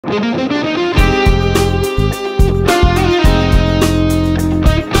Hello!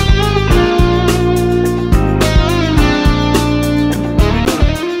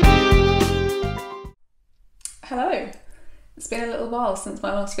 It's been a little while since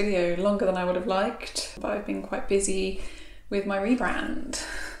my last video, longer than I would have liked, but I've been quite busy with my rebrand.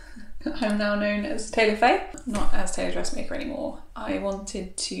 I'm now known as Taylor Faye, not as Taylor Dressmaker anymore. I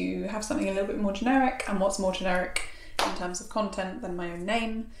wanted to have something a little bit more generic, and what's more generic in terms of content than my own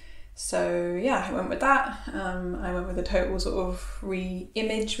name. So yeah, I went with that. I went with a total sort of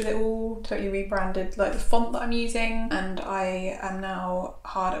re-image with it all, totally rebranded like the font that I'm using, and I am now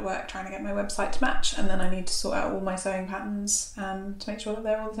hard at work trying to get my website to match, and then I need to sort out all my sewing patterns to make sure that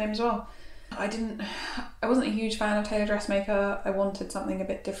they're all the same as well. I wasn't a huge fan of Taylor Dressmaker. I wanted something a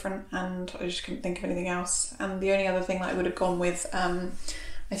bit different and I just couldn't think of anything else. And the only other thing that I would have gone with, I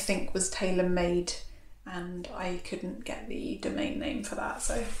think, was Taylor Made, and I couldn't get the domain name for that,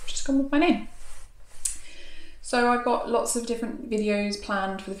 so I've just gone with my name. So I've got lots of different videos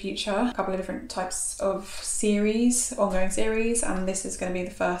planned for the future, a couple of different types of series, ongoing series, and this is going to be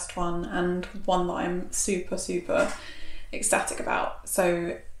the first one, and one that I'm super ecstatic about.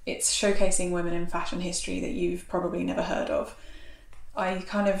 So it's showcasing women in fashion history that you've probably never heard of. I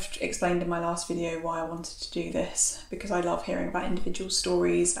kind of explained in my last video why I wanted to do this, because I love hearing about individual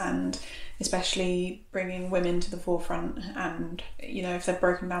stories, and especially bringing women to the forefront, and you know, if they've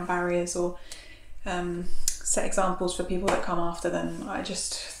broken down barriers or set examples for people that come after them. I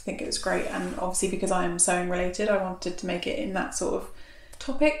just think it was great, and obviously because I am sewing related, I wanted to make it in that sort of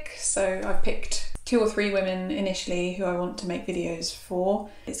topic. So I've picked 2 or 3 women initially who I want to make videos for.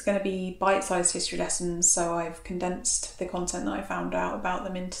 It's going to be bite-sized history lessons, so I've condensed the content that I found out about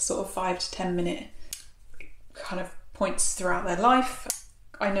them into sort of 5 to 10 minute kind of points throughout their life.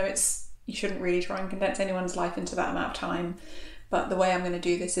 I know you shouldn't really try and condense anyone's life into that amount of time, but the way I'm going to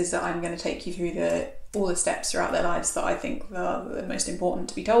do this is that I'm going to take you through all the steps throughout their lives that I think are the most important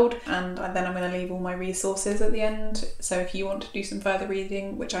to be told, and then I'm going to leave all my resources at the end. So if you want to do some further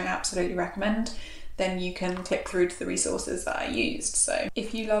reading, which I absolutely recommend, then you can click through to the resources that I used. So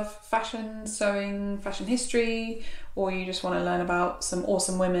if you love fashion, sewing, fashion history, or you just want to learn about some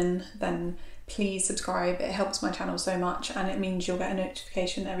awesome women, then please subscribe. It helps my channel so much, and it means you'll get a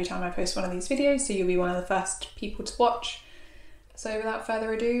notification every time I post one of these videos, so you'll be one of the first people to watch. So without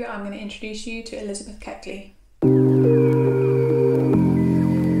further ado, I'm going to introduce you to Elizabeth Keckley.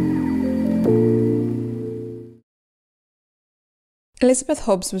 Elizabeth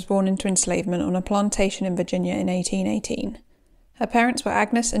Hobbs was born into enslavement on a plantation in Virginia in 1818. Her parents were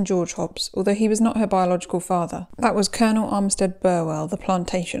Agnes and George Hobbs, although he was not her biological father. That was Colonel Armstead Burwell, the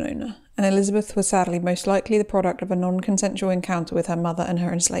plantation owner, and Elizabeth was sadly most likely the product of a non-consensual encounter with her mother and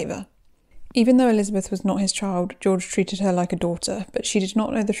her enslaver. Even though Elizabeth was not his child, George treated her like a daughter, but she did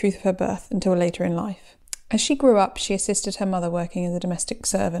not know the truth of her birth until later in life. As she grew up, she assisted her mother working as a domestic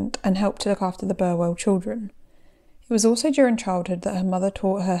servant and helped to look after the Burwell children. It was also during childhood that her mother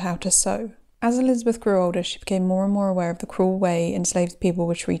taught her how to sew. As Elizabeth grew older, she became more and more aware of the cruel way enslaved people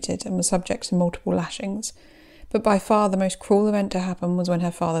were treated and was subject to multiple lashings. But by far the most cruel event to happen was when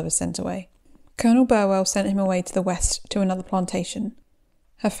her father was sent away. Colonel Burwell sent him away to the west to another plantation.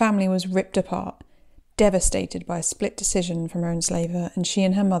 Her family was ripped apart, devastated by a split decision from her enslaver, and she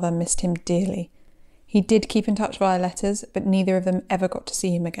and her mother missed him dearly. He did keep in touch via letters, but neither of them ever got to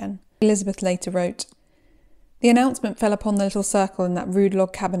see him again. Elizabeth later wrote, "The announcement fell upon the little circle in that rude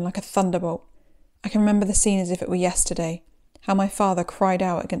log cabin like a thunderbolt. I can remember the scene as if it were yesterday, how my father cried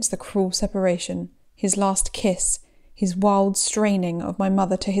out against the cruel separation, his last kiss, his wild straining of my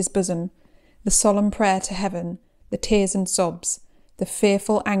mother to his bosom, the solemn prayer to heaven, the tears and sobs, the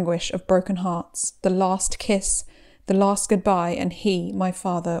fearful anguish of broken hearts, the last kiss, the last goodbye, and he, my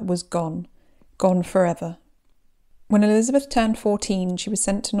father, was gone forever." When Elizabeth turned 14, she was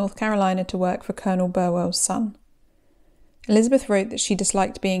sent to North Carolina to work for Colonel Burwell's son. Elizabeth wrote that she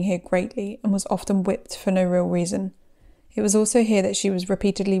disliked being here greatly and was often whipped for no real reason. It was also here that she was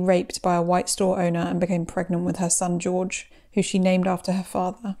repeatedly raped by a white store owner and became pregnant with her son George, who she named after her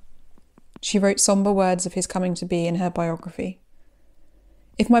father. She wrote sombre words of his coming to be in her biography.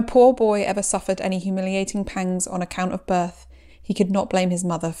 "If my poor boy ever suffered any humiliating pangs on account of birth, he could not blame his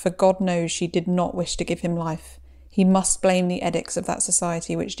mother, for God knows she did not wish to give him life. He must blame the edicts of that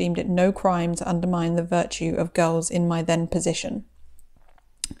society which deemed it no crime to undermine the virtue of girls in my then position."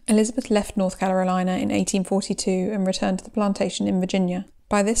 Elizabeth left North Carolina in 1842 and returned to the plantation in Virginia.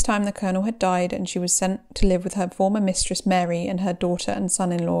 By this time the colonel had died, and she was sent to live with her former mistress Mary and her daughter and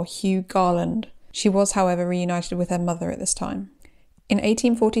son-in-law Hugh Garland. She was, however, reunited with her mother at this time. In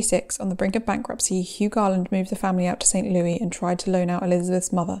 1846, on the brink of bankruptcy, Hugh Garland moved the family out to St. Louis and tried to loan out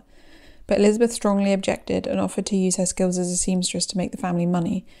Elizabeth's mother. But Elizabeth strongly objected and offered to use her skills as a seamstress to make the family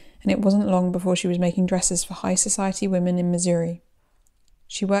money, and it wasn't long before she was making dresses for high society women in Missouri.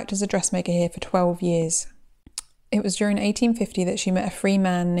 She worked as a dressmaker here for 12 years. It was during 1850 that she met a free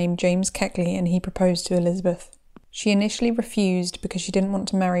man named James Keckley, and he proposed to Elizabeth. She initially refused because she didn't want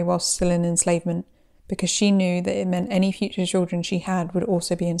to marry whilst still in enslavement, because she knew that it meant any future children she had would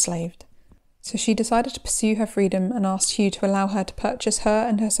also be enslaved. So she decided to pursue her freedom and asked Hugh to allow her to purchase her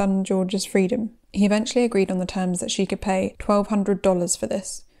and her son George's freedom. He eventually agreed on the terms that she could pay $1,200 for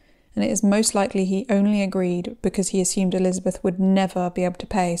this, and it is most likely he only agreed because he assumed Elizabeth would never be able to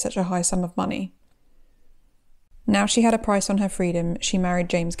pay such a high sum of money. Now she had a price on her freedom, she married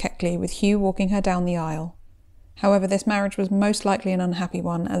James Keckley, with Hugh walking her down the aisle. However, this marriage was most likely an unhappy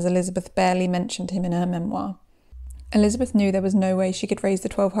one, as Elizabeth barely mentioned him in her memoir. Elizabeth knew there was no way she could raise the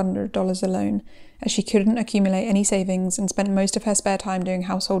 $1,200 alone, as she couldn't accumulate any savings and spent most of her spare time doing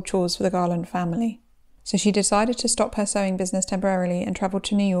household chores for the Garland family. So she decided to stop her sewing business temporarily and travelled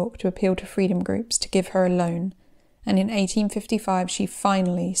to New York to appeal to freedom groups to give her a loan, and in 1855 she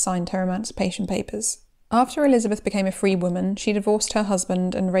finally signed her emancipation papers. After Elizabeth became a free woman, she divorced her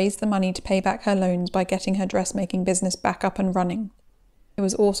husband and raised the money to pay back her loans by getting her dressmaking business back up and running. It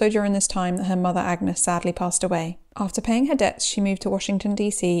was also during this time that her mother Agnes sadly passed away. After paying her debts, she moved to Washington,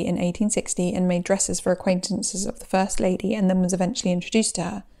 D.C. in 1860 and made dresses for acquaintances of the First Lady, and then was eventually introduced to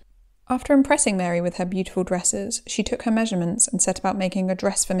her. After impressing Mary with her beautiful dresses, she took her measurements and set about making a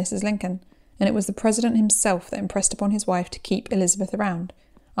dress for Mrs. Lincoln, and it was the President himself that impressed upon his wife to keep Elizabeth around.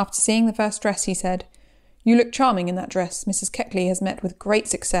 After seeing the first dress, he said, "You look charming in that dress. Mrs. Keckley has met with great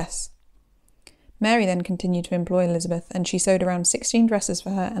success." Mary then continued to employ Elizabeth, and she sewed around 16 dresses for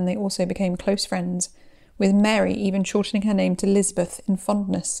her, and they also became close friends, with Mary even shortening her name to Lisbeth in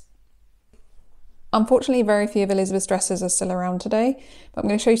fondness. Unfortunately, very few of Elizabeth's dresses are still around today, but I'm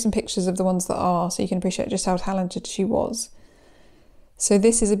going to show you some pictures of the ones that are, so you can appreciate just how talented she was. So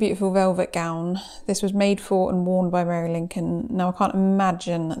this is a beautiful velvet gown. This was made for and worn by Mary Lincoln. Now I can't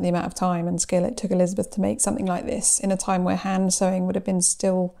imagine the amount of time and skill it took Elizabeth to make something like this in a time where hand sewing would have been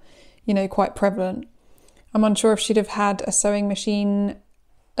still, quite prevalent. I'm unsure if she'd have had a sewing machine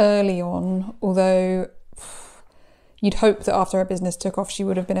early on, although you'd hope that after her business took off she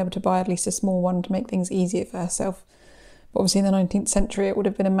would have been able to buy at least a small one to make things easier for herself. But obviously in the 19th century it would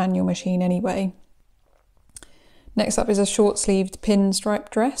have been a manual machine anyway. Next up is a short-sleeved pinstripe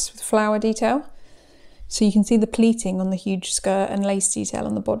dress with flower detail. So you can see the pleating on the huge skirt and lace detail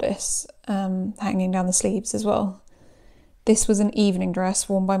on the bodice, hanging down the sleeves as well. This was an evening dress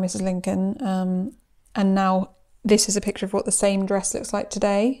worn by Mrs. Lincoln, and now this is a picture of what the same dress looks like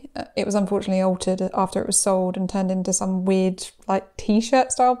today. It was unfortunately altered after it was sold and turned into some weird,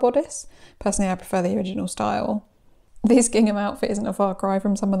 t-shirt style bodice. Personally, I prefer the original style. This gingham outfit isn't a far cry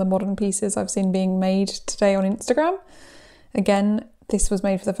from some of the modern pieces I've seen being made today on Instagram. Again, this was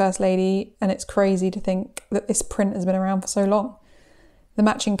made for the First Lady, and it's crazy to think that this print has been around for so long. The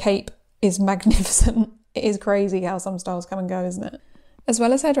matching cape is magnificent. It is crazy how some styles come and go, isn't it? As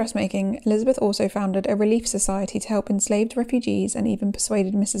well as her dressmaking, Elizabeth also founded a relief society to help enslaved refugees and even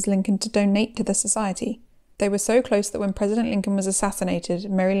persuaded Mrs. Lincoln to donate to the society. They were so close that when President Lincoln was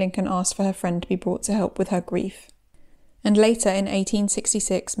assassinated, Mary Lincoln asked for her friend to be brought to help with her grief. And later, in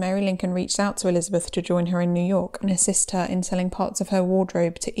 1866, Mary Lincoln reached out to Elizabeth to join her in New York and assist her in selling parts of her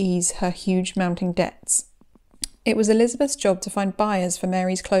wardrobe to ease her huge mounting debts. It was Elizabeth's job to find buyers for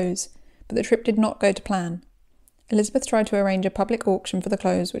Mary's clothes, but the trip did not go to plan. Elizabeth tried to arrange a public auction for the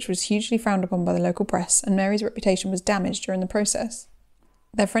clothes, which was hugely frowned upon by the local press, and Mary's reputation was damaged during the process.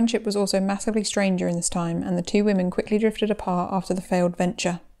 Their friendship was also massively strained during this time, and the two women quickly drifted apart after the failed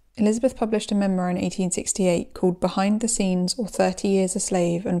venture. Elizabeth published a memoir in 1868 called Behind the Scenes, or 30 Years a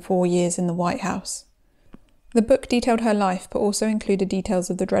Slave and 4 Years in the White House. The book detailed her life, but also included details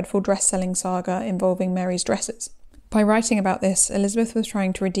of the dreadful dress-selling saga involving Mary's dresses. By writing about this, Elizabeth was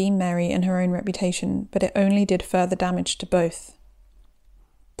trying to redeem Mary and her own reputation, but it only did further damage to both.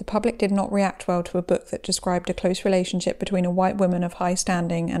 The public did not react well to a book that described a close relationship between a white woman of high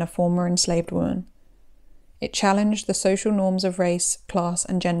standing and a former enslaved woman. It challenged the social norms of race, class,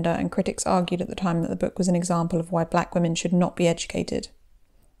 and gender, and critics argued at the time that the book was an example of why black women should not be educated.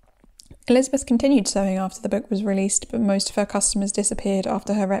 Elizabeth continued sewing after the book was released, but most of her customers disappeared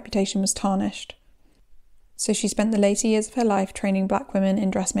after her reputation was tarnished. So she spent the later years of her life training black women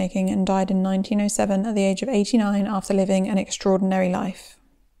in dressmaking and died in 1907 at the age of 89 after living an extraordinary life.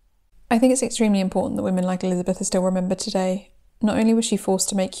 I think it's extremely important that women like Elizabeth are still remembered today. Not only was she forced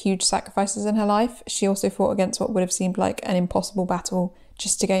to make huge sacrifices in her life, she also fought against what would have seemed like an impossible battle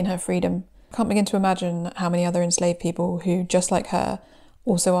just to gain her freedom. I can't begin to imagine how many other enslaved people who, just like her,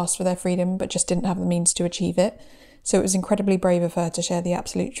 also asked for their freedom but just didn't have the means to achieve it. So it was incredibly brave of her to share the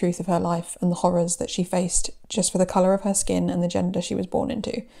absolute truth of her life and the horrors that she faced just for the colour of her skin and the gender she was born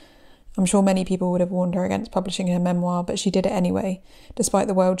into. I'm sure many people would have warned her against publishing her memoir, but she did it anyway, despite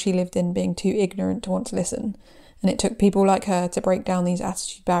the world she lived in being too ignorant to want to listen. And it took people like her to break down these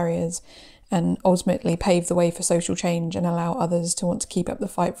attitude barriers and ultimately pave the way for social change and allow others to want to keep up the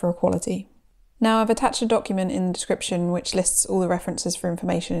fight for equality. Now, I've attached a document in the description which lists all the references for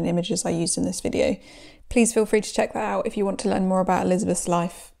information and images I used in this video. Please feel free to check that out if you want to learn more about Elizabeth's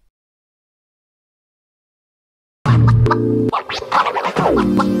life.